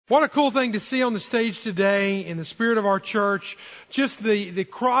What a cool thing to see on the stage today in the spirit of our church. Just the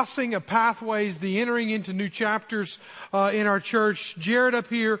crossing of pathways, the entering into new chapters in our church. Jared up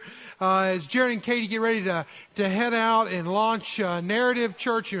here, as Jared and Katie get ready to head out and launch Narrative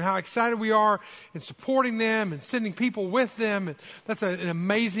Church, and how excited we are in supporting them and sending people with them. And that's an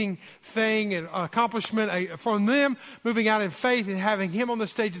amazing thing and accomplishment from them moving out in faith and having him on the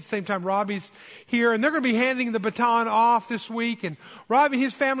stage at the same time. Robbie's here, and they're going to be handing the baton off this week. And Robbie and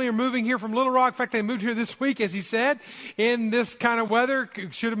his family are moving here from Little Rock. In fact, they moved here this week, as he said, in this kind of weather.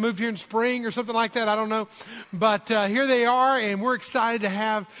 Should have moved here in spring or something like that. I don't know. But here they are, and we're excited to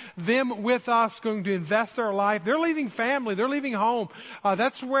have them with us, going to invest their life. They're leaving family. They're leaving home.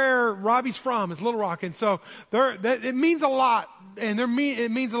 That's where Robbie's from, is Little Rock. And so it means a lot. And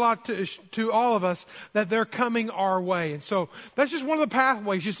it means a lot to all of us that they're coming our way. And so that's just one of the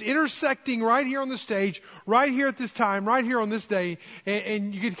pathways, just intersecting right here on the stage, right here at this time, right here on this day.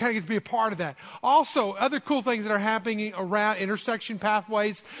 And you can kind of get to be a part of that. Also, other cool things that are happening around intersection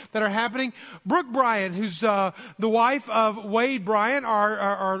pathways that are happening. Brooke Bryant, who's the wife of Wade Bryant,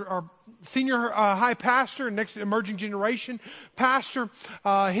 our senior high pastor and next emerging generation pastor.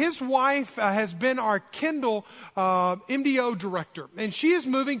 His wife has been our Kendall MDO director, and she is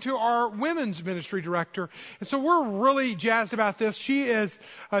moving to our women's ministry director. And so we're really jazzed about this. She has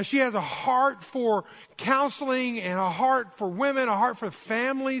a heart for counseling and a heart for women, a heart for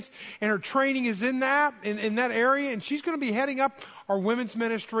families, and her training is in that area. And she's going to be heading up our women's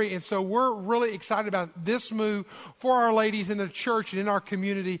ministry. And so we're really excited about this move for our ladies in the church and in our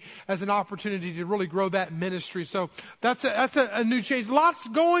community as an opportunity to really grow that ministry. So that's a new change. Lots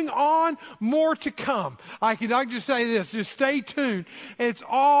going on, more to come. I can just say this, just stay tuned. It's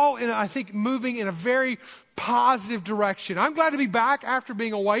all I think moving in a very positive direction. I'm glad to be back after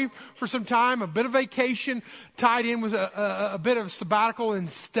being away for some time, a bit of vacation tied in with a bit of sabbatical and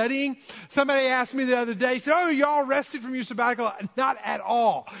studying. Somebody asked me the other day, said, "Oh, y'all rested from your sabbatical?" Not at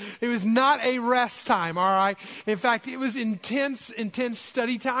all. It was not a rest time, all right? In fact, it was intense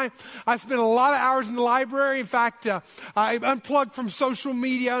study time. I spent a lot of hours in the library. In fact, I unplugged from social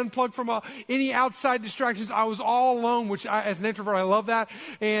media, unplugged from any outside distractions. I was all alone, which as an introvert, I love that,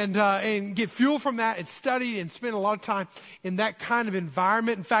 and get fuel from that and study and spend a lot of time in that kind of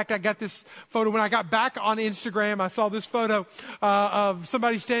environment. In fact, I got this photo when I got back on Instagram. I saw this photo of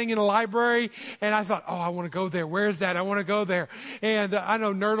somebody standing in a library, and I thought, oh, I want to go there. Where's that? I want to go there. And I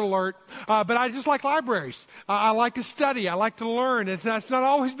know, nerd alert, but I just like libraries. I like to study. I like to learn. That's not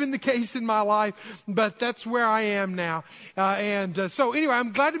always been the case in my life, but that's where I am now. So anyway,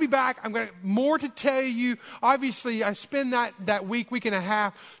 I'm glad to be back. I'm got more to tell you. Obviously, I spend that week and a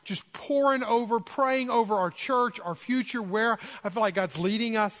half just praying over our church, our future, where I feel like God's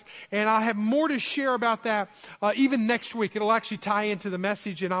leading us. And I have more to share about that even next week. It'll actually tie into the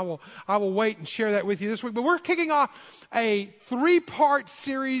message, and I will wait and share that with you this week. But we're kicking off a 3-part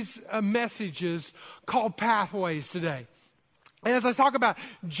series of messages called Pathways today. And as I talk about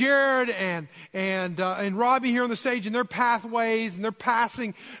Jared and Robbie here on the stage and their pathways and their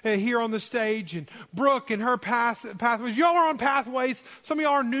passing here on the stage, and Brooke and her pathways, y'all are on pathways. Some of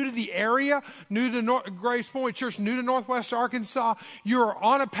y'all are new to the area, new to Grace Point Church, new to Northwest Arkansas. You're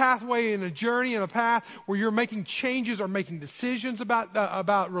on a pathway and a journey and a path where you're making changes or making decisions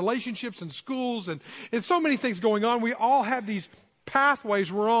about relationships and schools and so many things going on. We all have these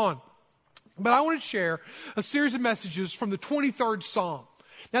pathways we're on. But I want to share a series of messages from the 23rd Psalm.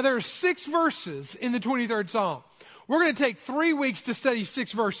 Now, there are 6 verses in the 23rd Psalm. We're going to take 3 weeks to study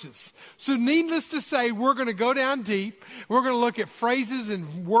 6 verses. So needless to say, we're going to go down deep. We're going to look at phrases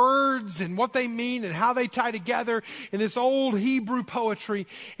and words and what they mean and how they tie together in this old Hebrew poetry.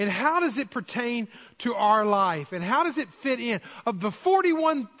 And how does it pertain to our life? And how does it fit in? Of the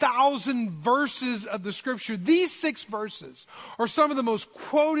 41,000 verses of the Scripture, these 6 verses are some of the most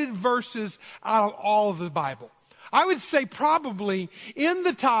quoted verses out of all of the Bible. I would say probably in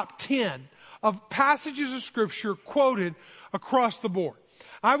the top 10 of passages of Scripture quoted across the board.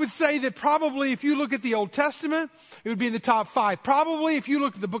 I would say that probably if you look at the Old Testament, it would be in the top 5. Probably if you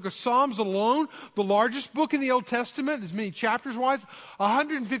look at the book of Psalms alone, the largest book in the Old Testament, as many chapters-wise,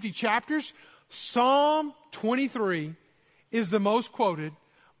 150 chapters, Psalm 23 is the most quoted,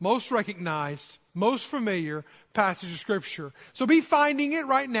 most recognized, most familiar passage of Scripture. So be finding it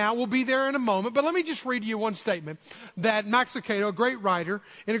right now. We'll be there in a moment. But let me just read you one statement that Max Lucado, a great writer,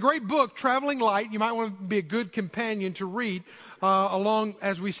 in a great book, Traveling Light, you might want to be a good companion to read along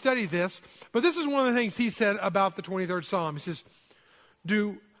as we study this. But this is one of the things he said about the 23rd Psalm. He says,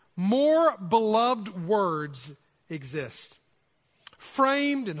 "Do more beloved words exist,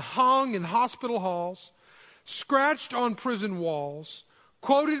 framed and hung in hospital halls, scratched on prison walls,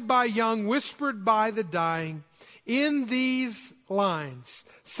 quoted by Young, whispered by the dying. In these lines,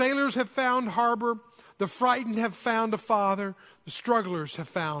 sailors have found harbor, the frightened have found a father, the strugglers have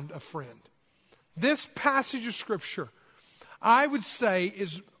found a friend. This passage of Scripture, I would say,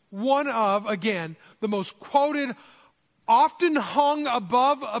 is one of, again, the most quoted, often hung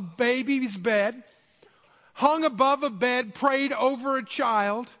above a baby's bed, hung above a bed, prayed over a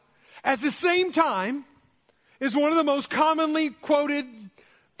child. At the same time, is one of the most commonly quoted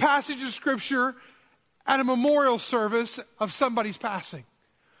passages of Scripture at a memorial service of somebody's passing.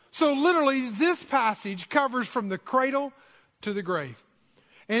 So literally, this passage covers from the cradle to the grave.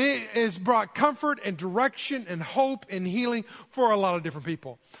 And it has brought comfort and direction and hope and healing for a lot of different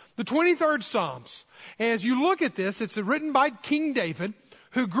people. The 23rd Psalms, as you look at this, it's written by King David,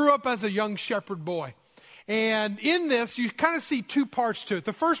 who grew up as a young shepherd boy. And in this, you kind of see two parts to it.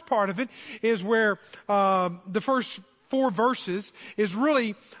 The first part of it is where the first 4 verses is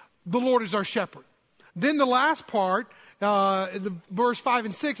really, the Lord is our shepherd. Then the last part, the verse 5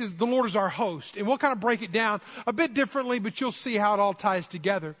 and 6 is the Lord is our host. And we'll kind of break it down a bit differently, but you'll see how it all ties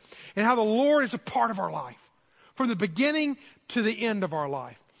together and how the Lord is a part of our life from the beginning to the end of our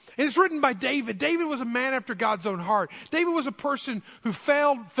life. And it's written by David. David was a man after God's own heart. David was a person who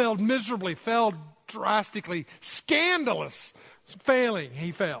failed miserably, failed drastically, scandalous failing.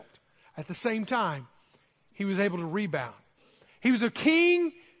 He failed. At the same time, he was able to rebound. He was a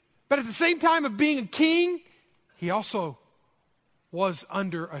king, but at the same time of being a king, he also was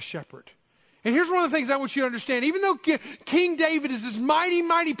under a shepherd. And here's one of the things I want you to understand. Even though King David is this mighty,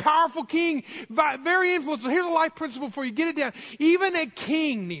 mighty, powerful king, very influential, here's a life principle for you. Get it down. Even a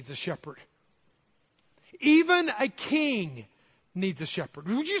king needs a shepherd. Even a king needs a shepherd.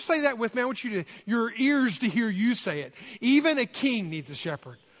 Would you say that with me? I want your ears to hear you say it. Even a king needs a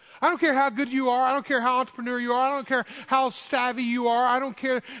shepherd. I don't care how good you are. I don't care how entrepreneur you are. I don't care how savvy you are. I don't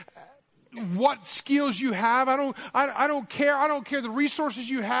care what skills you have. I don't care. I don't care the resources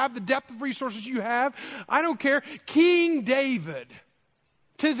you have, the depth of resources you have. I don't care. King David,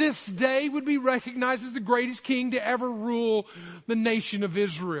 to this day, would be recognized as the greatest king to ever rule the nation of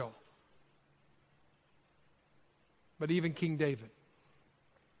Israel. But even King David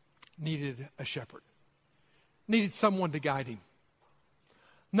needed a shepherd, needed someone to guide him.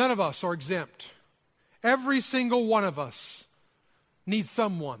 None of us are exempt. Every single one of us needs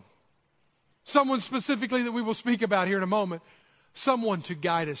someone specifically that we will speak about here in a moment, someone to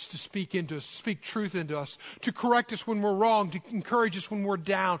guide us, to speak into us, to speak truth into us, to correct us when we're wrong, to encourage us when we're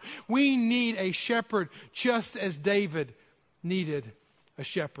down. We need a shepherd just as David needed a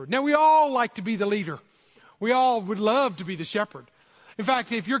shepherd. Now, we all like to be the leader. We all would love to be the shepherd. In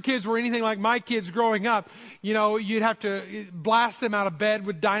fact, if your kids were anything like my kids growing up, you'd have to blast them out of bed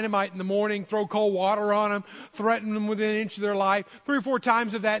with dynamite in the morning, throw cold water on them, threaten them within an inch of their life, 3 or 4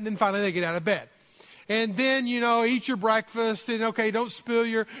 times of that, and then finally they get out of bed. And then, eat your breakfast, and don't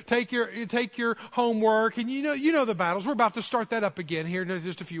spill take your homework, and you know the battles. We're about to start that up again here in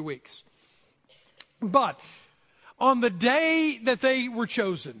just a few weeks. But on the day that they were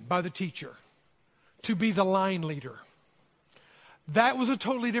chosen by the teacher to be the line leader, that was a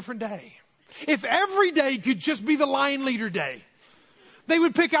totally different day. If every day could just be the line leader day, they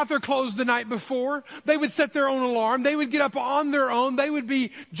would pick out their clothes the night before. They would set their own alarm. They would get up on their own. They would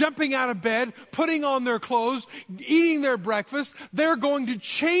be jumping out of bed, putting on their clothes, eating their breakfast. They're going to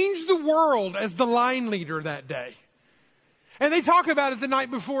change the world as the line leader that day. And they talk about it the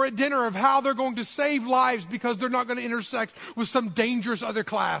night before at dinner of how they're going to save lives because they're not going to intersect with some dangerous other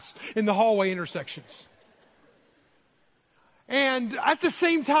class in the hallway intersections. And at the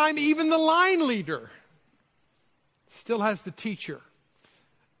same time, even the line leader still has the teacher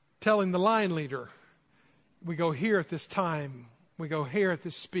telling the line leader, we go here at this time, we go here at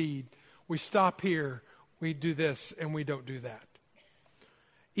this speed, we stop here, we do this, and we don't do that.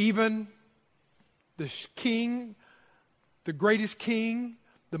 Even the king, the greatest king,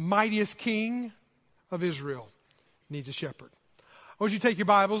 the mightiest king of Israel needs a shepherd. I want you to take your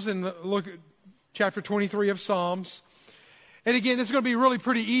Bibles and look at chapter 23 of Psalms. And again, this is going to be really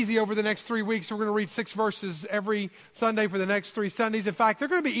pretty easy over the next 3 weeks. We're going to read 6 verses every Sunday for the next 3 Sundays. In fact, they're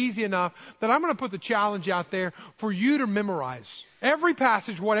going to be easy enough that I'm going to put the challenge out there for you to memorize. Every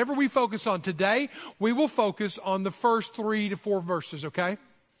passage, whatever we focus on today, we will focus on the first 3 to 4 verses, okay?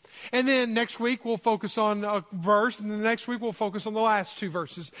 And then next week, we'll focus on a verse, and the next week, we'll focus on the last 2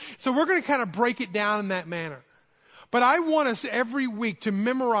 verses. So we're going to kind of break it down in that manner. But I want us every week to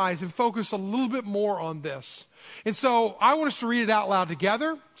memorize and focus a little bit more on this. And so I want us to read it out loud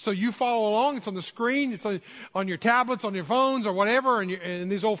together. So you follow along. It's on the screen. It's on your tablets, on your phones, or whatever. And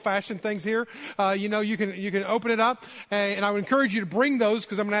these old-fashioned things here, you can open it up. And I would encourage you to bring those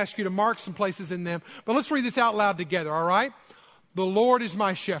because I'm going to ask you to mark some places in them. But let's read this out loud together. All right? The Lord is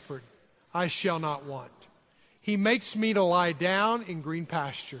my shepherd; I shall not want. He makes me to lie down in green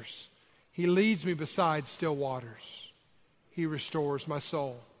pastures. He leads me beside still waters. He restores my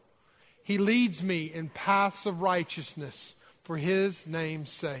soul. He leads me in paths of righteousness for His name's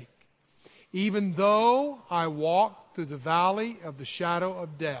sake. Even though I walk through the valley of the shadow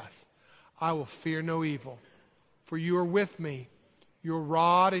of death, I will fear no evil. For You are with me. Your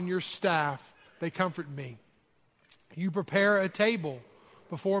rod and Your staff, they comfort me. You prepare a table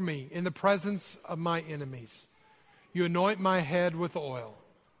before me in the presence of my enemies. You anoint my head with oil.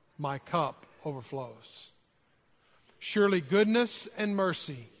 My cup overflows. Surely goodness and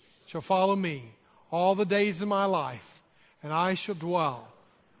mercy shall follow me all the days of my life, and I shall dwell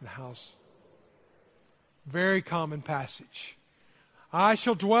in the house. Very common passage. I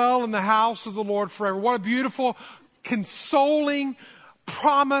shall dwell in the house of the Lord forever. What a beautiful, consoling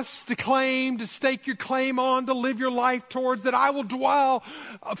promise to claim, to stake your claim on, to live your life towards, that I will dwell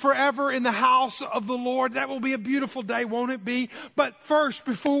forever in the house of the Lord. That will be a beautiful day, won't it be? But first,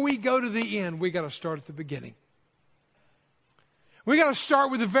 before we go to the end, we got to start at the beginning. We got to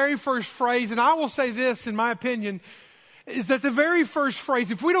start with the very first phrase, and I will say this, in my opinion, is that the very first phrase,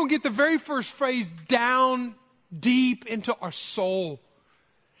 if we don't get the very first phrase down deep into our soul,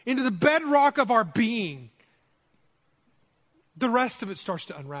 into the bedrock of our being, the rest of it starts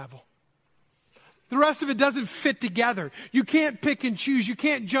to unravel. The rest of it doesn't fit together. You can't pick and choose. You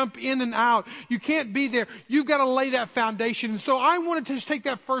can't jump in and out. You can't be there. You've got to lay that foundation. And so I wanted to just take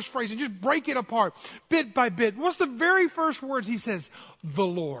that first phrase and just break it apart bit by bit. What's the very first words? He says, the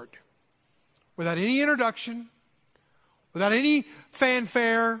Lord. Without any introduction, without any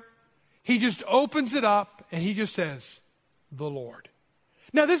fanfare, he just opens it up and he just says, the Lord.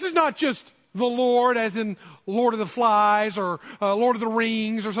 Now, this is not just the Lord as in Lord of the Flies or Lord of the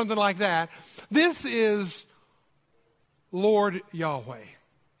Rings or something like that. This is Lord Yahweh.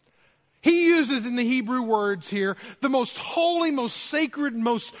 He uses in the Hebrew words here the most holy, most sacred,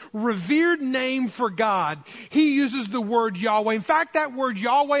 most revered name for God. He uses the word Yahweh. In fact, that word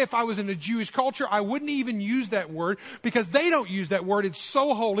Yahweh, if I was in a Jewish culture, I wouldn't even use that word because they don't use that word. It's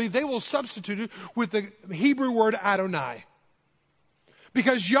so holy, they will substitute it with the Hebrew word Adonai.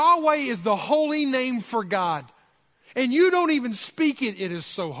 Because Yahweh is the holy name for God. And you don't even speak it, it is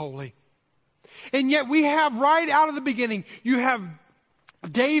so holy. And yet we have right out of the beginning, you have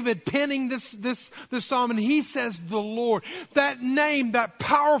David penning this psalm, and he says the Lord. That name, that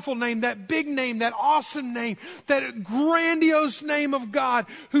powerful name, that big name, that awesome name, that grandiose name of God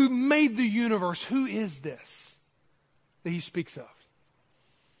who made the universe. Who is this that he speaks of?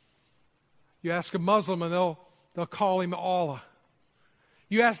 You ask a Muslim and they'll call him Allah.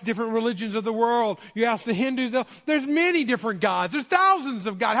 You ask different religions of the world. You ask the Hindus. There's many different gods. There's thousands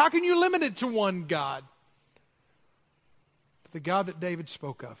of gods. How can you limit it to one God? But the God that David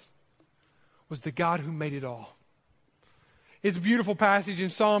spoke of was the God who made it all. It's a beautiful passage in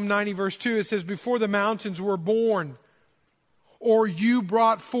Psalm 90 verse 2. It says, before the mountains were born, or you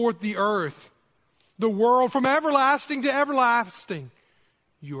brought forth the earth, the world from everlasting to everlasting,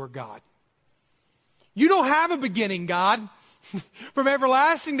 you are God. You don't have a beginning, God. From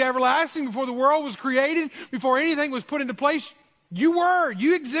everlasting to everlasting, before the world was created, before anything was put into place,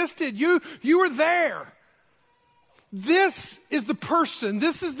 you existed, you were there. This is the person,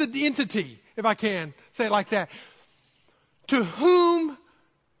 this is the entity, if I can say it like that, to whom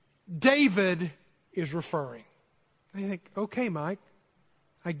David is referring. And you think, okay, Mike,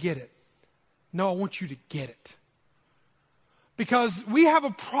 I get it. No, I want you to get it. Because we have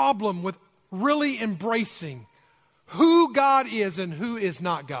a problem with really embracing who God is and who is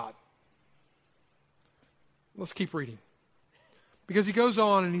not God. Let's keep reading. Because he goes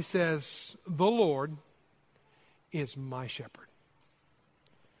on and he says, the Lord is my shepherd.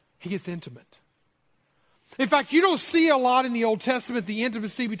 He gets intimate. In fact, you don't see a lot in the Old Testament, the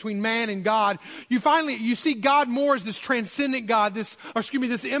intimacy between man and God. You see God more as this transcendent God, this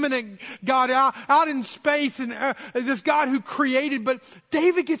immanent God out in space, and this God who created. But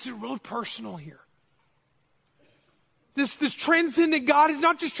David gets it real personal here. This transcendent God is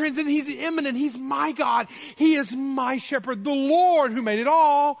not just transcendent, he's immanent. He's my God. He is my shepherd. The Lord who made it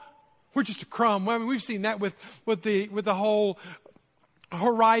all. We're just a crumb. I mean, we've seen that with the whole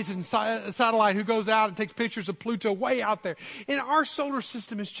Horizon satellite who goes out and takes pictures of Pluto way out there. And our solar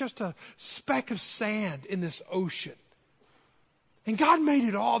system is just a speck of sand in this ocean. And God made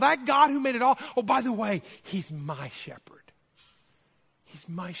it all. That God who made it all. Oh, by the way, He's my shepherd. He's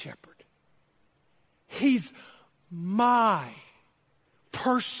my shepherd. He's my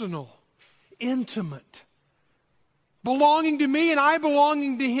personal, intimate, belonging to me and I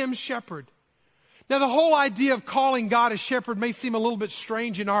belonging to Him shepherd. Now, the whole idea of calling God a shepherd may seem a little bit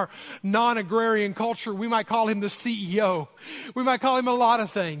strange in our non-agrarian culture. We might call Him the CEO. We might call Him a lot of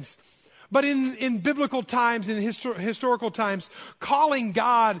things. But in biblical times, in historical times, calling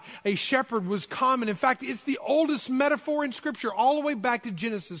God a shepherd was common. In fact, it's the oldest metaphor in Scripture, all the way back to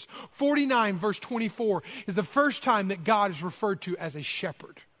Genesis 49, verse 24, is the first time that God is referred to as a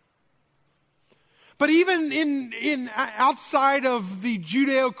shepherd. But even in outside of the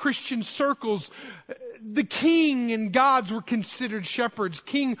Judeo-Christian circles, the king and gods were considered shepherds.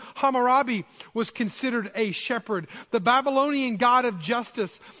 King Hammurabi was considered a shepherd. The Babylonian god of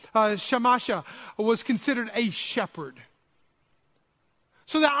justice, Shamash, was considered a shepherd.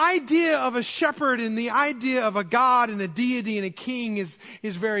 So the idea of a shepherd and the idea of a god and a deity and a king is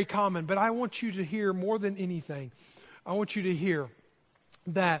very common. But I want you to hear more than anything. I want you to hear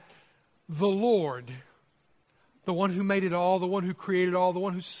that the Lord, the one who made it all, the one who created it all, the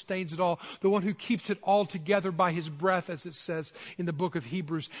one who sustains it all, the one who keeps it all together by His breath, as it says in the book of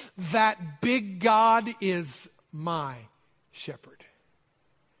Hebrews, that big God is my shepherd.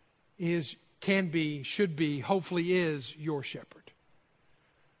 Can be, should be, hopefully is your shepherd.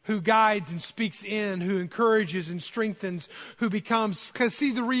 Who guides and speaks in, who encourages and strengthens, who becomes, because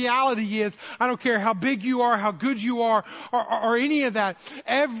see, the reality is, I don't care how big you are, how good you are, or any of that,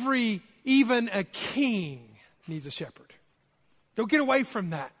 even a king needs a shepherd. Don't get away from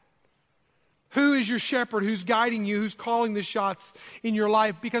that. Who is your shepherd? Who's guiding you? Who's calling the shots in your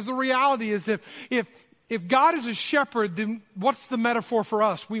life? Because the reality is if God is a shepherd, then what's the metaphor for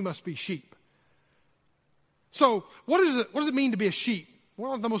us? We must be sheep. So what does it mean to be a sheep? We're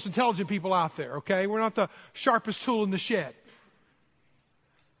not the most intelligent people out there, okay? We're not the sharpest tool in the shed.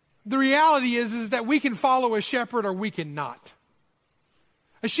 The reality is that we can follow a shepherd or we cannot.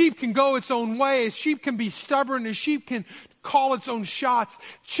 A sheep can go its own way. A sheep can be stubborn. A sheep can call its own shots,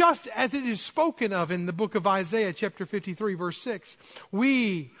 just as it is spoken of in the book of Isaiah, chapter 53, verse 6.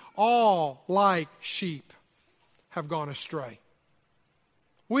 We all, like sheep, have gone astray.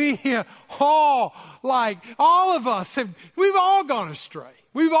 We've all gone astray.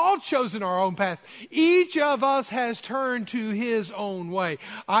 We've all chosen our own path. Each of us has turned to his own way.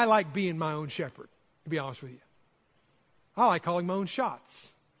 I like being my own shepherd, to be honest with you. I like calling my own shots.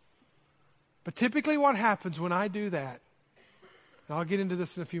 But typically what happens when I do that, and I'll get into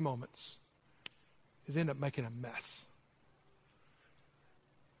this in a few moments, is end up making a mess.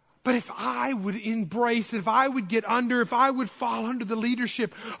 But if I would embrace, if I would get under, if I would fall under the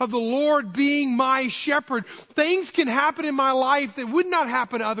leadership of the Lord being my shepherd, things can happen in my life that would not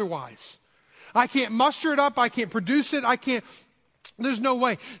happen otherwise. I can't muster it up. I can't produce it. There's no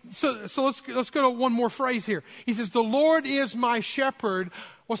way. So let's go to one more phrase here. He says, the Lord is my shepherd.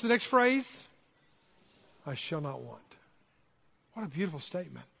 What's the next phrase? I shall not want. What a beautiful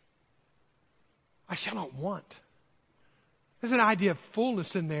statement. I shall not want. There's an idea of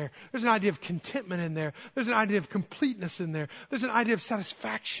fullness in there. There's an idea of contentment in there. There's an idea of completeness in there. There's an idea of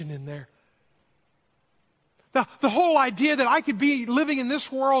satisfaction in there. Now, the whole idea that I could be living in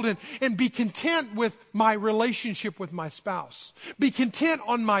this world and be content with my relationship with my spouse, be content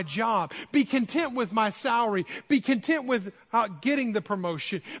on my job, be content with my salary, be content with getting the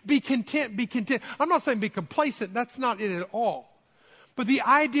promotion, be content. I'm not saying be complacent. That's not it at all. But the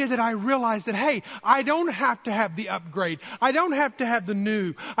idea that I realize that, hey, I don't have to have the upgrade. I don't have to have the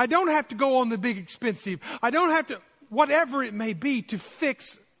new. I don't have to go on the big expensive. I don't have to, whatever it may be, to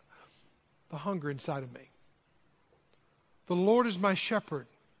fix the hunger inside of me. The Lord is my shepherd.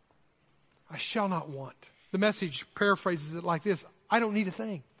 I shall not want. The Message paraphrases it like this. I don't need a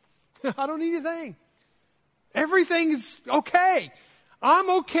thing. I don't need a thing. Everything's okay. I'm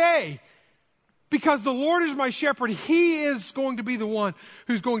okay. Because the Lord is my shepherd. He is going to be the one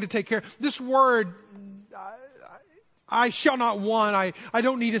who's going to take care. This word, I shall not want, I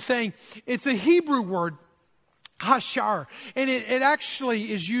don't need a thing. It's a Hebrew word, hashar. And it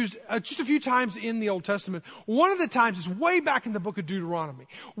actually is used just a few times in the Old Testament. One of the times is way back in the book of Deuteronomy.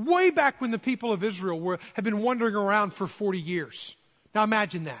 Way back when the people of Israel had been wandering around for 40 years. Now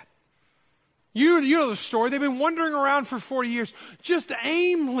imagine that. You know the story. They've been wandering around for 40 years, just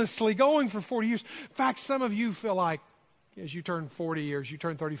aimlessly going for 40 years. In fact, some of you feel like as you turn 40 or as you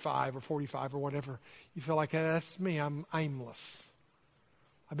turn 35 or 45 or whatever, you feel like, hey, that's me. I'm aimless.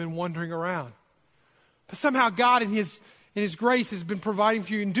 I've been wandering around. But somehow God in His And His grace has been providing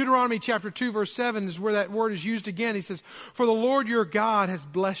for you. In Deuteronomy chapter 2, verse 7 is where that word is used again. He says, "For the Lord your God has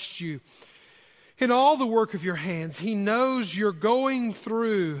blessed you in all the work of your hands. He knows you're going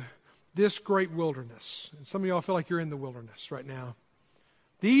through this great wilderness." And some of y'all feel like you're in the wilderness right now.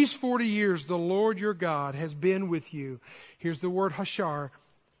 "These 40 years the Lord your God has been with you." Here's the word hashar.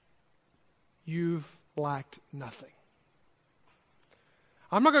 "You've lacked nothing."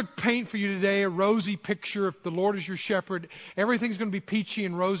 I'm not going to paint for you today a rosy picture. If the Lord is your shepherd, everything's going to be peachy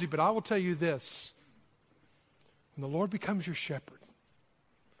and rosy. But I will tell you this. When the Lord becomes your shepherd,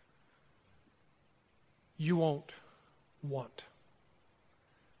 you won't want.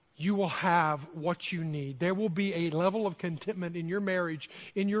 You will have what you need. There will be a level of contentment in your marriage,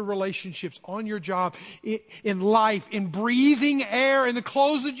 in your relationships, on your job, in life, in breathing air, in the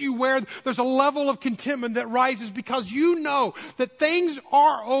clothes that you wear. There's a level of contentment that rises because you know that things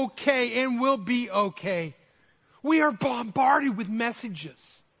are okay and will be okay. We are bombarded with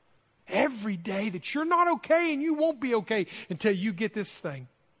messages every day that you're not okay and you won't be okay until you get this thing.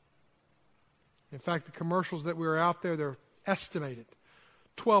 In fact, the commercials that were out there, they're estimated.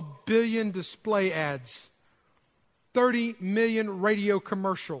 12 billion display ads, 30 million radio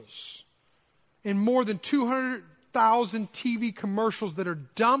commercials, and more than 200,000 TV commercials that are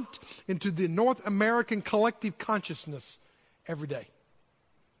dumped into the North American collective consciousness every day.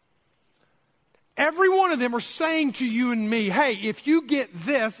 Every one of them are saying to you and me, hey, if you get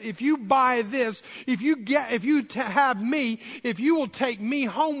this, if you buy this, if you have me, if you will take me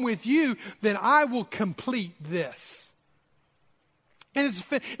home with you, then I will complete this.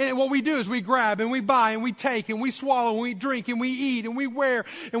 And what we do is we grab and we buy and we take and we swallow and we drink and we eat and we wear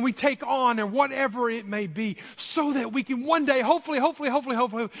and we take on or whatever it may be so that we can one day, hopefully,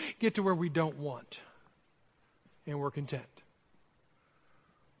 get to where we don't want and we're content.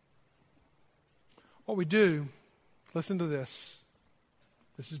 What we do, listen to this.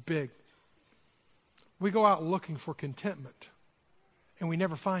 This is big. We go out looking for contentment and we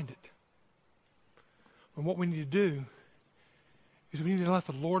never find it. And what we need to do is we need to let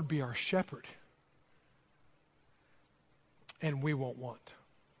the Lord be our shepherd. And we won't want.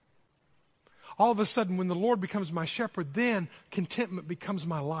 All of a sudden, when the Lord becomes my shepherd, then contentment becomes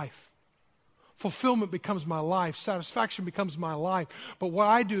my life. Fulfillment becomes my life. Satisfaction becomes my life. But what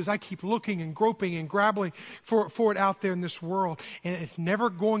I do is I keep looking and groping and grappling for it out there in this world. And it's never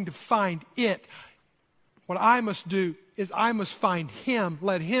going to find it. What I must do is I must find Him,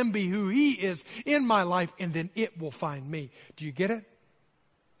 let Him be who He is in my life, and then it will find me. Do you get it?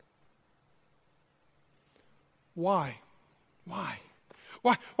 Why? Why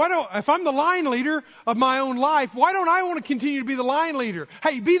don't, if I'm the line leader of my own life, why don't I want to continue to be the line leader?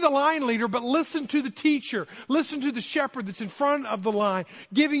 Hey, be the line leader, but listen to the teacher. Listen to the shepherd that's in front of the line,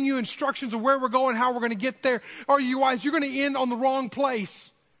 giving you instructions of where we're going, how we're going to get there. Or otherwise, you're going to end on the wrong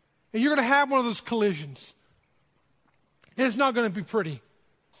place. And you're going to have one of those collisions. And it's not going to be pretty.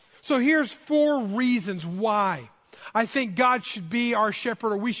 So here's 4 reasons why I think God should be our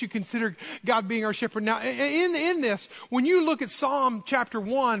shepherd, or we should consider God being our shepherd. Now, in this, when you look at Psalm chapter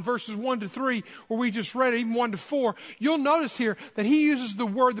 1, verses 1 to 3, where we just read it, even 1 to 4, you'll notice here that he uses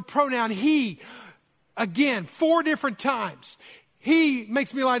the pronoun he, again, 4 different times. He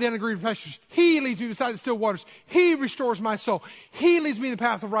makes me lie down in green pastures. He leads me beside the still waters. He restores my soul. He leads me in the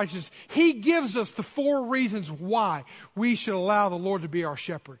path of righteousness. He gives us the 4 reasons why we should allow the Lord to be our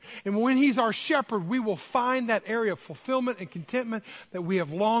shepherd. And when He's our shepherd, we will find that area of fulfillment and contentment that we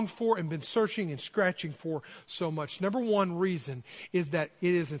have longed for and been searching and scratching for so much. Number 1 reason is that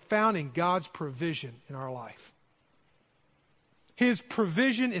it is found in God's provision in our life. His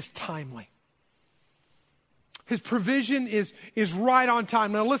provision is timely. His provision is right on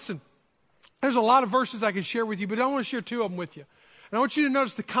time. Now listen, there's a lot of verses I can share with you, but I want to share 2 of them with you. And I want you to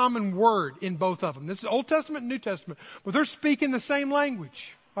notice the common word in both of them. This is Old Testament and New Testament, but they're speaking the same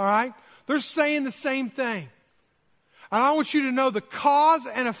language, all right? They're saying the same thing. And I want you to know the cause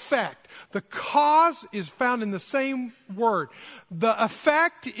and effect. The cause is found in the same word. The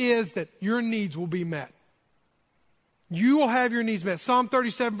effect is that your needs will be met. You will have your needs met. Psalm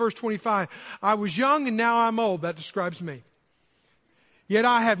 37, verse 25. I was young and now I'm old. That describes me. Yet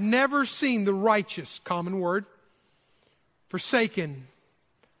I have never seen the righteous, common word, forsaken,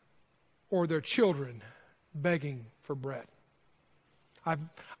 or their children begging for bread.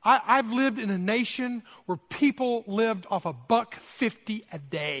 I've lived in a nation where people lived off $1.50 a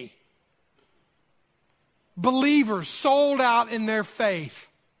day. Believers sold out in their faith,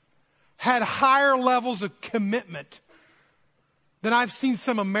 had higher levels of commitment than I've seen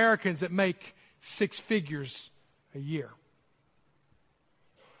some Americans that make 6 figures a year.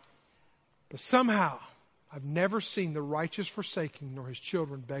 But somehow, I've never seen the righteous forsaken, nor his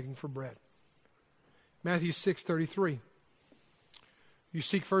children begging for bread. Matthew 6:33. You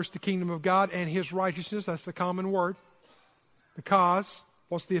seek first the kingdom of God and his righteousness. That's the common word. The cause,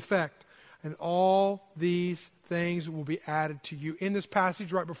 what's the effect? And all these things will be added to you. In this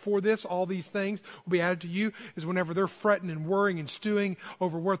passage right before this, all these things will be added to you is whenever they're fretting and worrying and stewing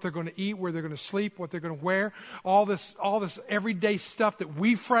over what they're going to eat, where they're going to sleep, what they're going to wear, all this everyday stuff that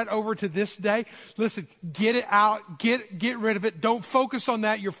we fret over to this day. Listen, get it out, get rid of it. Don't focus on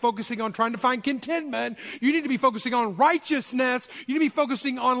that. You're focusing on trying to find contentment. You need to be focusing on righteousness. You need to be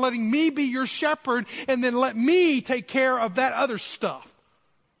focusing on letting me be your shepherd, and then let me take care of that other stuff.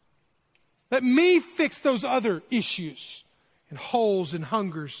 Let me fix those other issues and holes and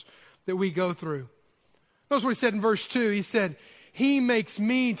hungers that we go through. Notice what he said in verse 2. He said, he makes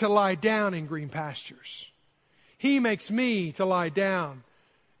me to lie down in green pastures. He makes me to lie down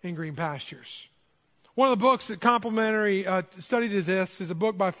in green pastures. One of the books that complementary study to this is a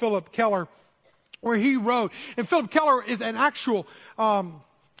book by Philip Keller, where he wrote, and Philip Keller is he's an actual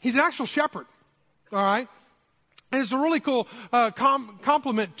shepherd, all right? And it's a really cool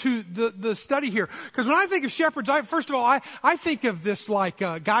compliment to the study here. Because when I think of shepherds, first of all, I think of this like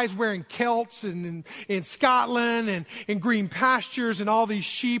guys wearing kilts in Scotland and in green pastures, and all these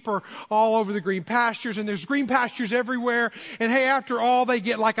sheep are all over the green pastures, and there's green pastures everywhere. And hey, after all, they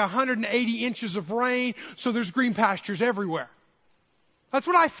get like 180 inches of rain, so there's green pastures everywhere. That's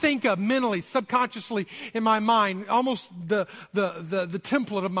what I think of mentally, subconsciously in my mind, almost the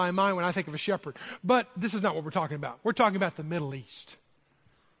template of my mind when I think of a shepherd. But this is not what we're talking about. We're talking about the Middle East.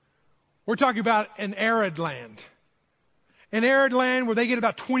 We're talking about an arid land. An arid land where they get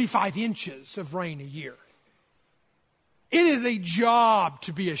about 25 inches of rain a year. It is a job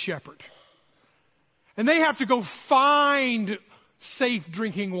to be a shepherd. And they have to go find safe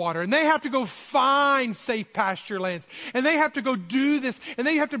drinking water. And they have to go find safe pasture lands. And they have to go do this. And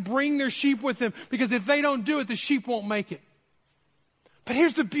they have to bring their sheep with them. Because if they don't do it, the sheep won't make it. But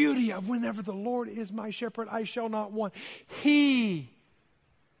here's the beauty of whenever the Lord is my shepherd, I shall not want. He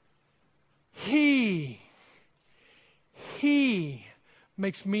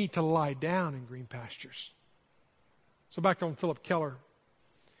makes me to lie down in green pastures. So back on Philip Keller.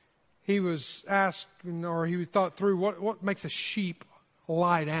 He was asked, or he thought through, what makes a sheep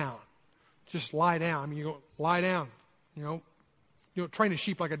lie down? Just lie down. I mean, you go lie down. You don't train a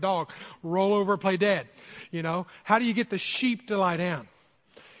sheep like a dog. Roll over, play dead. How do you get the sheep to lie down?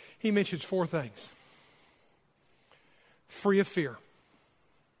 He mentions 4 things. Free of fear.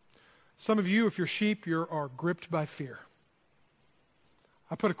 Some of you, if you're sheep, you are gripped by fear.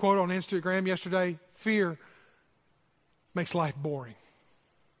 I put a quote on Instagram yesterday. Fear makes life boring.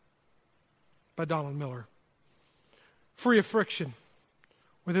 By Donald Miller. Free of friction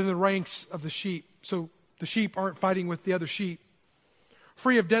within the ranks of the sheep, so the sheep aren't fighting with the other sheep.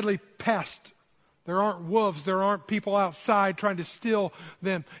 Free of deadly pests. There aren't wolves, there aren't people outside trying to steal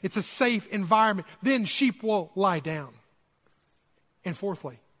them. It's a safe environment. Then sheep will lie down. And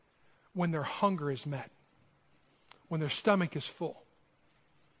fourthly, when their hunger is met, when their stomach is full.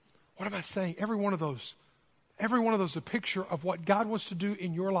 What am I saying? Every one of those is a picture of what God wants to do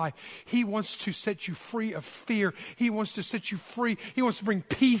in your life. He wants to set you free of fear. He wants to set you free. He wants to bring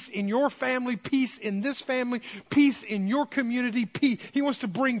peace in your family, peace in this family, peace in your community, peace. He wants to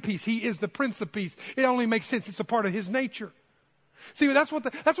bring peace. He is the Prince of Peace. It only makes sense. It's a part of his nature. See, that's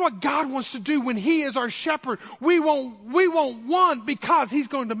what God wants to do when he is our shepherd. We won't want because he's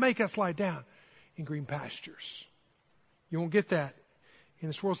going to make us lie down in green pastures. You won't get that in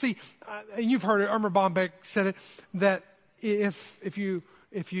this world. See, and you've heard it, Erma Bombeck said it, that if you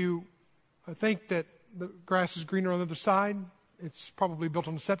think that the grass is greener on the other side, it's probably built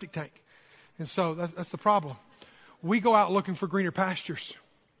on a septic tank. And so that's the problem. We go out looking for greener pastures,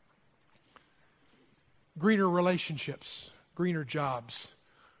 greener relationships, greener jobs.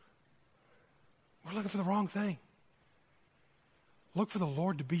 We're looking for the wrong thing. Look for the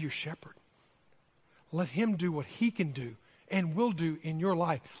Lord to be your shepherd. Let him do what he can do and will do in your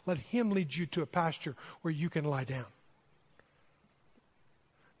life. Let him lead you to a pasture where you can lie down.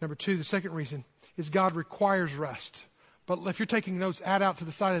 Number 2, the second reason is God requires rest. But if you're taking notes, add out to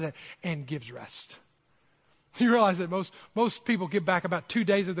the side of that, and gives rest. You realize that most people give back about 2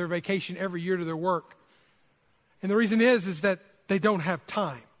 days of their vacation every year to their work. And the reason is that they don't have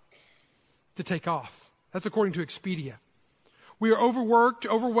time to take off. That's according to Expedia. We are overworked,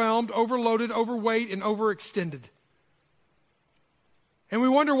 overwhelmed, overloaded, overweight, and overextended. And we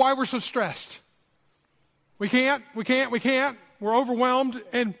wonder why we're so stressed. We can't. We're overwhelmed.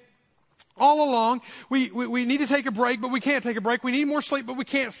 And all along, we need to take a break, but we can't take a break. We need more sleep, but we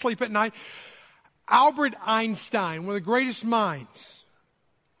can't sleep at night. Albert Einstein, one of the greatest minds,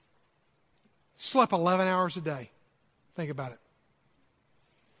 slept 11 hours a day. Think about it.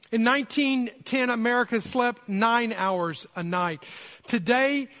 In 1910, America slept 9 hours a night.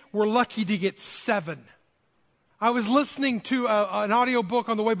 Today, we're lucky to get 7. I was listening to an audio book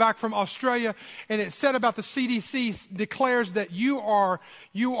on the way back from Australia, and it said about the CDC declares that you are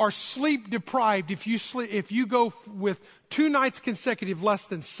sleep deprived if you go with 2 nights consecutive less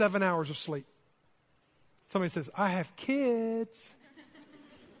than 7 hours of sleep. Somebody says, I have kids.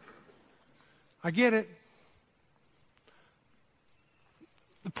 I get it.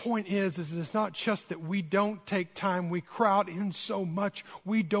 The point is it's not just that we don't take time. We crowd in so much.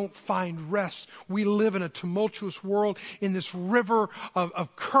 We don't find rest. We live in a tumultuous world, in this river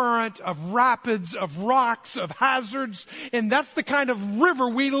of current, of rapids, of rocks, of hazards. And that's the kind of river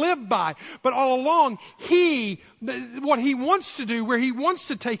we live by. But all along, what He wants to do, where He wants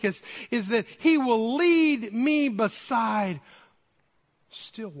to take us, is that He will lead me beside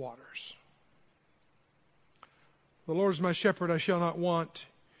still waters. The Lord is my shepherd, I shall not want.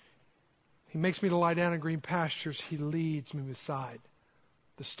 He makes me to lie down in green pastures. He leads me beside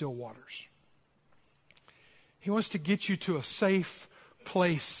the still waters. He wants to get you to a safe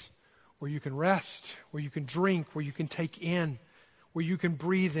place where you can rest, where you can drink, where you can take in, where you can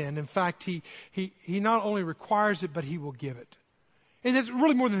breathe in. In fact, He not only requires it, but He will give it. And it's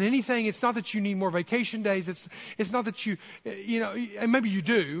really more than anything, it's not that you need more vacation days. It's not that and maybe you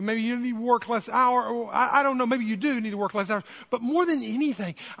do. Maybe you need to work less hours. I don't know. Maybe you do need to work less hours. But more than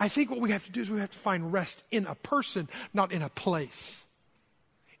anything, I think what we have to do is we have to find rest in a person, not in a place.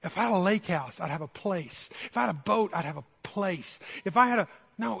 If I had a lake house, I'd have a place. If I had a boat, I'd have a place. If I had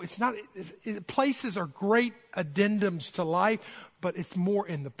no, it's not. Places are great addendums to life, but it's more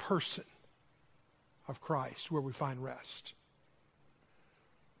in the person of Christ where we find rest.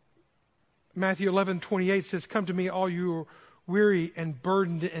 Matthew 11:28 says, come to me all you are weary and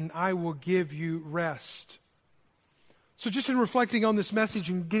burdened, and I will give you rest. So just in reflecting on this message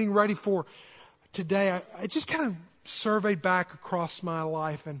and getting ready for today, I just kind of surveyed back across my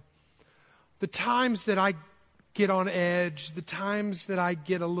life, and the times that I get on edge, the times that I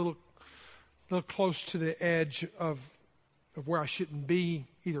get a little close to the edge of where I shouldn't be,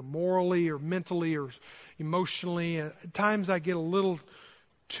 either morally or mentally or emotionally. At times I get a little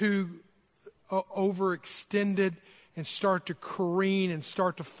too overextended and start to careen and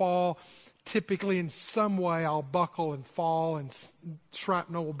start to fall. Typically in some way I'll buckle and fall, and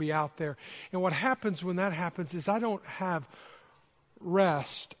shrapnel will be out there. And what happens when that happens is I don't have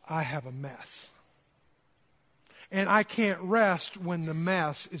rest, I have a mess. And I can't rest when the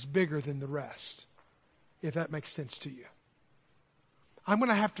mess is bigger than the rest, if that makes sense to you. I'm going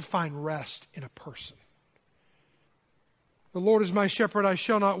to have to find rest in a person. The Lord is my shepherd, I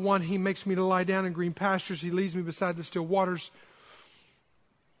shall not want. He makes me to lie down in green pastures. He leads me beside the still waters.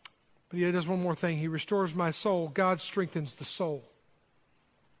 But He does one more thing. He restores my soul. God strengthens the soul.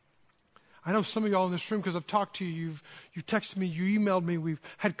 I know some of y'all in this room, because I've talked to you, you've texted me, you emailed me, we've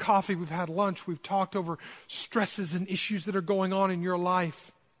had coffee, we've had lunch, we've talked over stresses and issues that are going on in your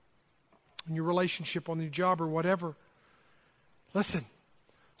life, in your relationship, on your job or whatever. Listen,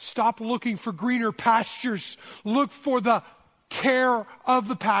 stop looking for greener pastures. Look for the care of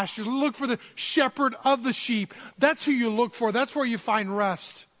the pastures. Look for the shepherd of the sheep. That's who you look for. That's where you find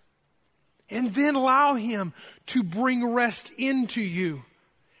rest. And then allow Him to bring rest into you.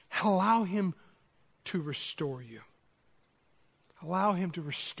 Allow Him to restore you. Allow Him to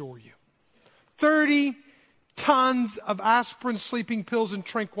restore you. 30 tons of aspirin, sleeping pills, and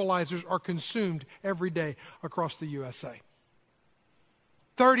tranquilizers are consumed every day across the USA.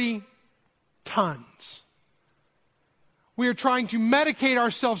 30 tons. We are trying to medicate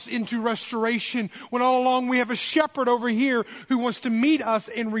ourselves into restoration when all along we have a shepherd over here who wants to meet us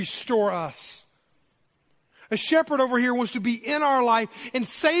and restore us. A shepherd over here wants to be in our life and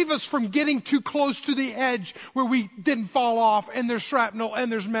save us from getting too close to the edge where we didn't fall off, and there's shrapnel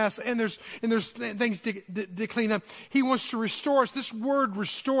and there's mess and there's things to clean up. He wants to restore us. This word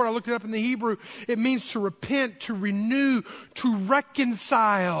restore, I looked it up in the Hebrew, it means to repent, to renew, to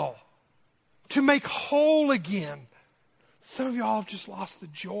reconcile, to make whole again. Some of y'all have just lost the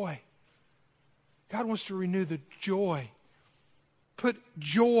joy. God wants to renew the joy. Put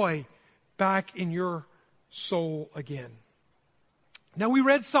joy back in your soul again. Now, we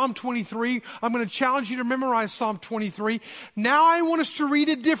read Psalm 23. I'm going to challenge you to memorize Psalm 23. Now I want us to read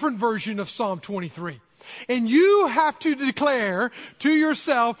a different version of Psalm 23. And you have to declare to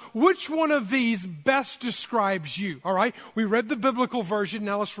yourself which one of these best describes you. All right? We read the biblical version.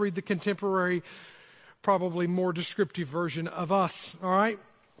 Now let's read the contemporary, probably more descriptive version of us. All right?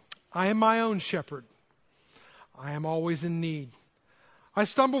 I am my own shepherd. I am always in need. I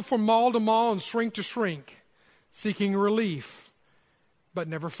stumble from mall to mall and shrink to shrink, seeking relief, but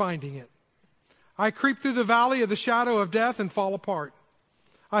never finding it. I creep through the valley of the shadow of death and fall apart.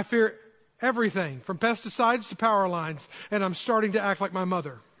 I fear everything from pesticides to power lines, and I'm starting to act like my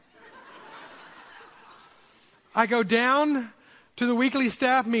mother. I go down to the weekly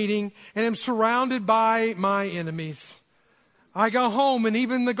staff meeting and am surrounded by my enemies. I go home and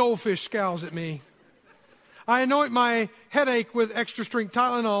even the goldfish scowls at me. I anoint my headache with extra strength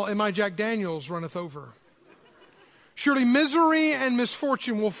Tylenol and my Jack Daniels runneth over. Surely misery and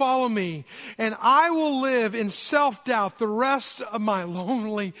misfortune will follow me, and I will live in self-doubt the rest of my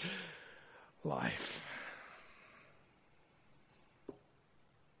lonely life.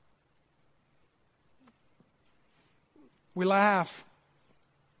 We laugh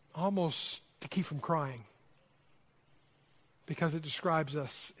almost to keep from crying because it describes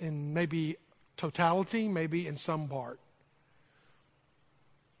us in maybe totality, maybe in some part.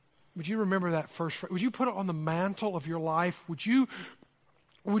 Would you remember that first phrase? Would you put it on the mantle of your life? Would you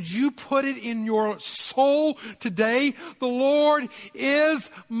put it in your soul today? The Lord is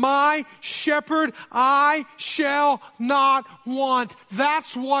my shepherd. I shall not want.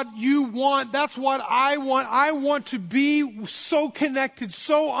 That's what you want. That's what I want. I want to be so connected,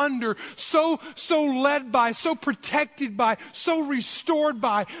 so under, so led by, so protected by, so restored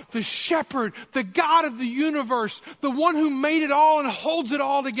by the shepherd, the God of the universe, the one who made it all and holds it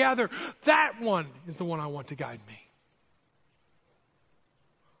all together. That one is the one I want to guide me.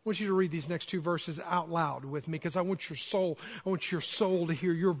 I want you to read these next two verses out loud with me because I want your soul to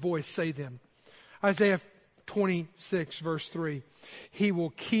hear your voice say them. Isaiah 26, verse 3. He will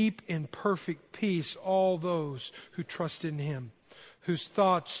keep in perfect peace all those who trust in him, whose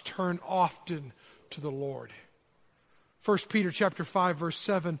thoughts turn often to the Lord. 1 Peter chapter 5, verse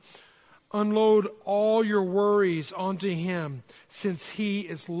 7. Unload all your worries onto him since he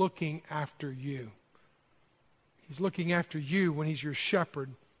is looking after you. He's looking after you when he's your shepherd.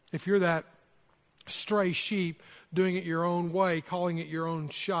 If you're that stray sheep doing it your own way, calling it your own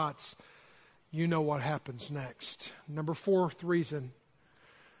shots, you know what happens next. Fourth reason.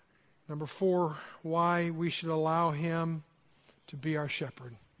 Number 4, why we should allow him to be our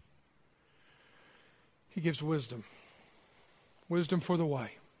shepherd. He gives wisdom. Wisdom for the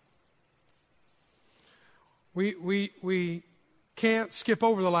way. We can't skip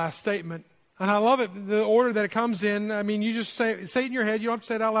over the last statement. And I love it, the order that it comes in. I mean, you just say it in your head. You don't have to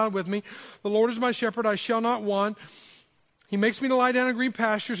say it out loud with me. The Lord is my shepherd, I shall not want. He makes me to lie down in green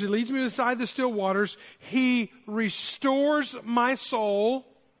pastures. He leads me beside the still waters. He restores my soul.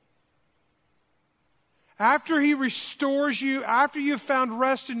 After he restores you, after you've found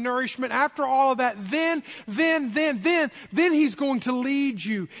rest and nourishment, after all of that, then he's going to lead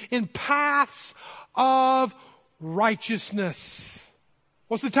you in paths of righteousness.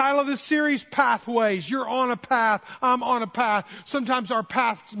 What's the title of this series? Pathways. You're on a path. I'm on a path. Sometimes our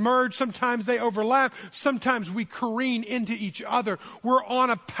paths merge. Sometimes they overlap. Sometimes we careen into each other. We're on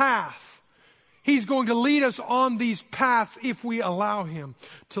a path. He's going to lead us on these paths if we allow him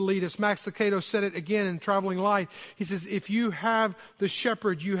to lead us. Max Lucado said it again in Traveling Light. He says, if you have the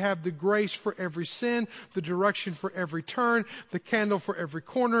shepherd, you have the grace for every sin, the direction for every turn, the candle for every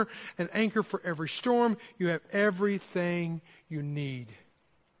corner, an anchor for every storm. You have everything you need.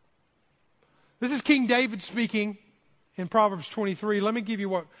 This is King David speaking in Proverbs 23. Let me give you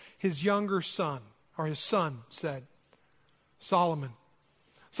what his younger son, or his son, said. Solomon.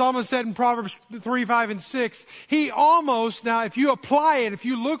 Solomon said in Proverbs 3, 5, and 6, he almost, now if you apply it, if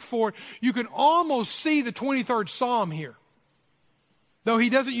you look for it, you can almost see the 23rd Psalm here. Though he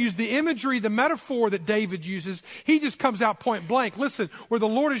doesn't use the imagery, the metaphor that David uses, he just comes out point blank. Listen, where the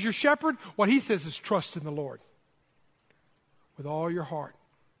Lord is your shepherd, what he says is trust in the Lord with all your heart.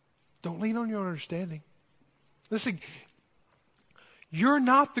 Don't lean on your understanding. Listen, you're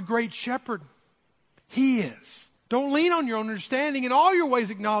not the great shepherd. He is. Don't lean on your own understanding. In all your ways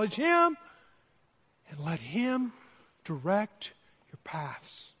acknowledge him and let him direct your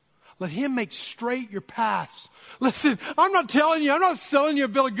paths. Let him make straight your paths. Listen, I'm not selling you a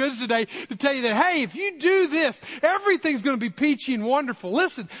bill of goods today to tell you that, hey, if you do this, everything's going to be peachy and wonderful.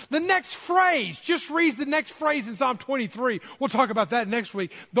 Listen, the next phrase, just read the next phrase in Psalm 23. We'll talk about that next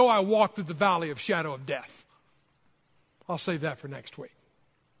week. Though I walk through the valley of shadow of death. I'll save that for next week.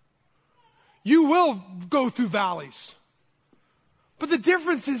 You will go through valleys. But the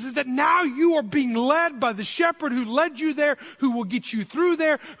difference is that now you are being led by the shepherd who led you there, who will get you through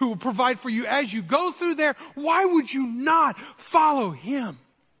there, who will provide for you as you go through there. Why would you not follow him?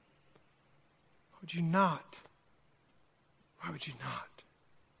 Why would you not? Why would you not?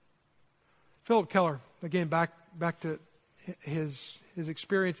 Philip Keller, again, back to his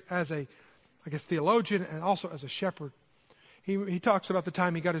experience as a, I guess, theologian and also as a shepherd. He talks about the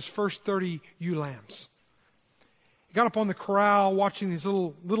time he got his first 30 ewe lambs. He got up on the corral watching these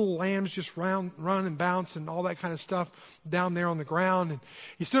little lambs just run and bounce and all that kind of stuff down there on the ground. And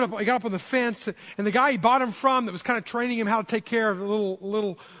he got up on the fence, and the guy he bought him from that was kind of training him how to take care of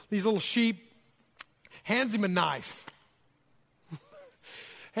these little sheep hands him a knife.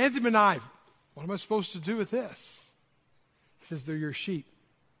 Hands him a knife. What am I supposed to do with this? He says, they're your sheep.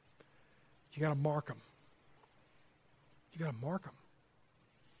 You got to mark them. You got to mark them.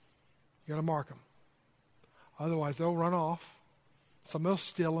 You got to mark them. Otherwise, they'll run off. Somebody will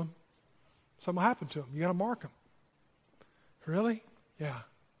steal them. Something will happen to them. You got to mark them. Really? Yeah.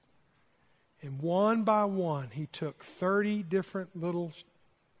 And one by one, he took 30 different little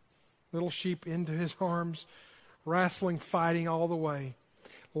sheep into his arms, wrestling, fighting all the way,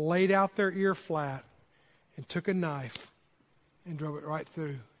 laid out their ear flat, and took a knife and drove it right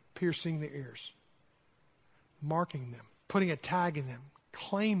through, piercing the ears, marking them, putting a tag in them,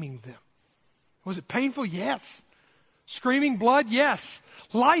 claiming them. Was it painful? Yes. Screaming blood? Yes.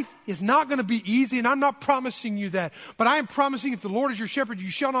 Life is not going to be easy, and I'm not promising you that. But I am promising if the Lord is your shepherd, you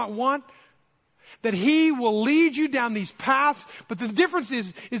shall not want, that He will lead you down these paths. But the difference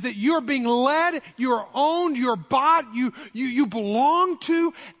is that you're being led, you're owned, you're bought, you belong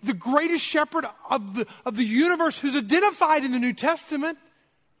to the greatest shepherd of the universe, who's identified in the New Testament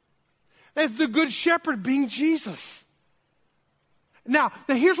as the good shepherd, being Jesus. Now,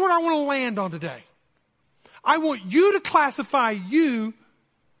 here's what I want to land on today. I want you to classify you,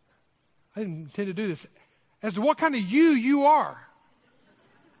 I didn't intend to do this, as to what kind of you are.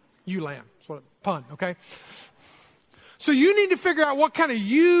 You lamb. That's what pun, okay? So you need to figure out what kind of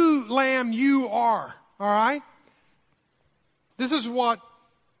you lamb you are, all right? This is what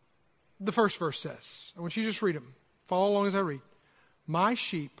the first verse says. I want you to just read them. Follow along as I read. My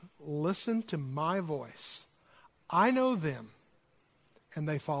sheep listen to my voice. I know them, and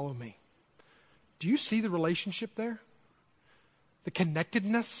they follow me. Do you see the relationship there? The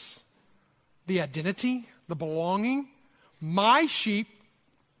connectedness, the identity, the belonging. My sheep,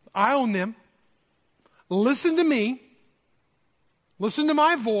 I own them. Listen to me. Listen to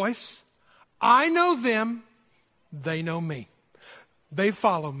my voice. I know them. They know me. They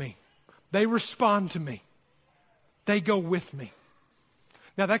follow me. They respond to me. They go with me.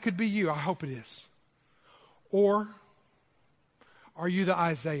 Now that could be you. I hope it is. Or are you the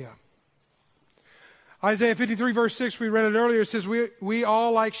Isaiah? Isaiah 53 verse 6, we read it earlier. It says, we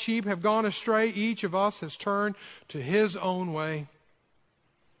all like sheep have gone astray. Each of us has turned to his own way.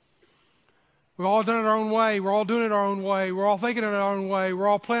 We've all done it our own way. We're all doing it our own way. We're all thinking it our own way. We're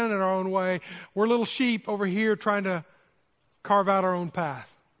all planning it our own way. We're little sheep over here trying to carve out our own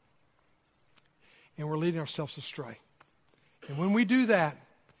path. And we're leading ourselves astray. And when we do that,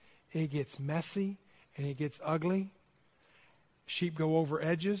 it gets messy and it gets ugly. Sheep go over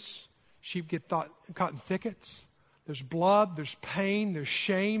edges. Sheep get caught in thickets. There's blood, there's pain, there's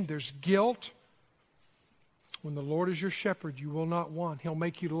shame, there's guilt. When the Lord is your shepherd, you will not want. He'll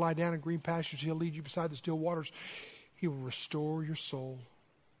make you to lie down in green pastures. He'll lead you beside the still waters. He will restore your soul.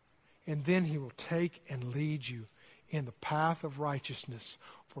 And then He will take and lead you in the path of righteousness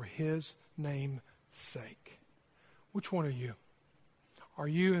for His name's sake. Which one are you? Are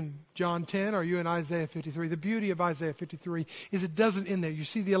you in John 10? Are you in Isaiah 53? The beauty of Isaiah 53 is it doesn't end there. You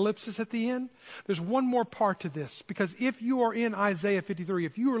see the ellipsis at the end? There's one more part to this. Because if you are in Isaiah 53,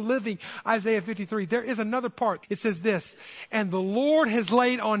 if you are living Isaiah 53, there is another part. It says this, and the Lord has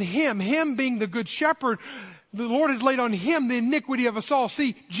laid on Him being the good shepherd, the Lord has laid on Him the iniquity of us all.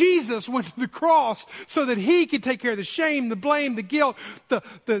 See, Jesus went to the cross so that He could take care of the shame, the blame, the guilt, the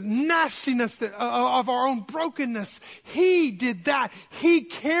nastiness of our own brokenness. He did that. He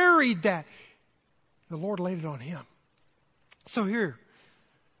carried that. The Lord laid it on Him. So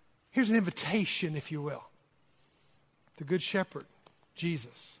here's an invitation, if you will. The Good Shepherd,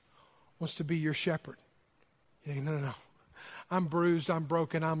 Jesus, wants to be your shepherd. You think, no. I'm bruised, I'm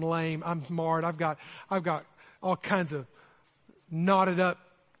broken, I'm lame, I'm marred, I've got all kinds of knotted up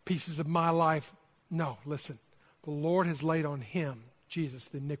pieces of my life. No, listen. The Lord has laid on Him, Jesus,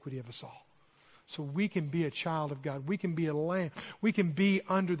 the iniquity of us all. So we can be a child of God. We can be a lamb. We can be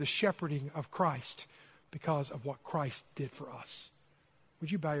under the shepherding of Christ because of what Christ did for us.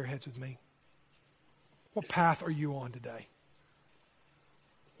 Would you bow your heads with me? What path are you on today?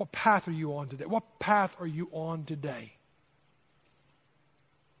 What path are you on today? What path are you on today?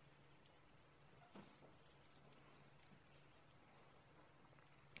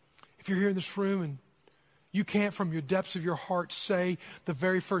 If you're here in this room and you can't from your depths of your heart say the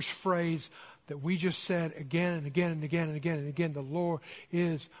very first phrase, that we just said again and again and again and again and again, the Lord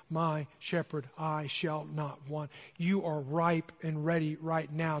is my shepherd, I shall not want. You are ripe and ready right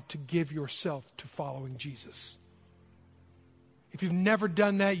now to give yourself to following Jesus. If you've never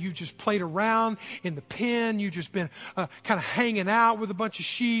done that, you've just played around in the pen, you've just been kind of hanging out with a bunch of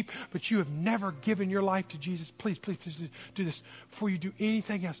sheep, but you have never given your life to Jesus, please do this. Before you do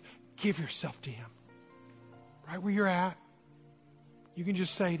anything else, give yourself to Him. Right where you're at, you can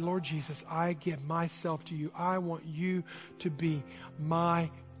just say, Lord Jesus, I give myself to you. I want you to be my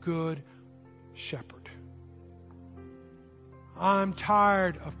good shepherd. I'm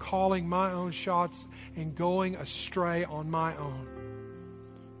tired of calling my own shots and going astray on my own.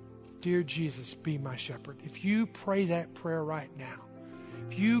 Dear Jesus, be my shepherd. If you pray that prayer right now,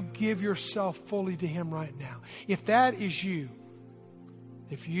 if you give yourself fully to Him right now, if that is you,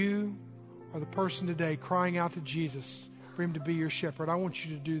 if you are the person today crying out to Jesus for Him to be your shepherd, I want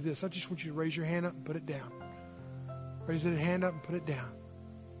you to do this. I just want you to raise your hand up and put it down. Raise your hand up and put it down.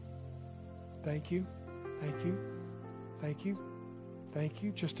 Thank you. Thank you. Thank you. Thank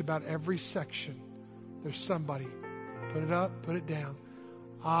you. Just about every section, there's somebody. Put it up, put it down.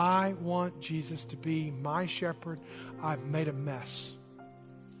 I want Jesus to be my shepherd. I've made a mess.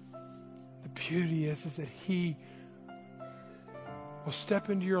 The beauty is that He will step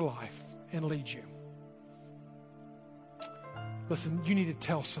into your life and lead you. Listen, you need to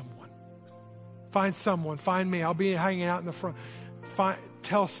tell someone. Find someone. Find me. I'll be hanging out in the front.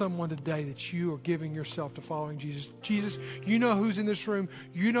 Tell someone today that you are giving yourself to following Jesus. Jesus, you know who's in this room.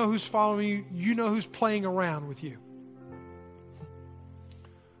 You know who's following you. You know who's playing around with you.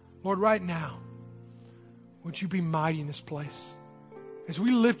 Lord, right now, would you be mighty in this place? As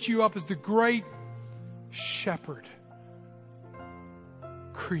we lift you up as the great shepherd,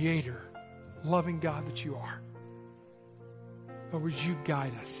 creator, loving God that you are. Lord, would you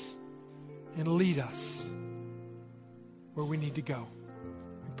guide us and lead us where we need to go?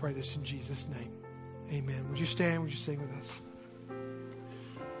 We pray this in Jesus' name. Amen. Would you stand? Would you sing with us?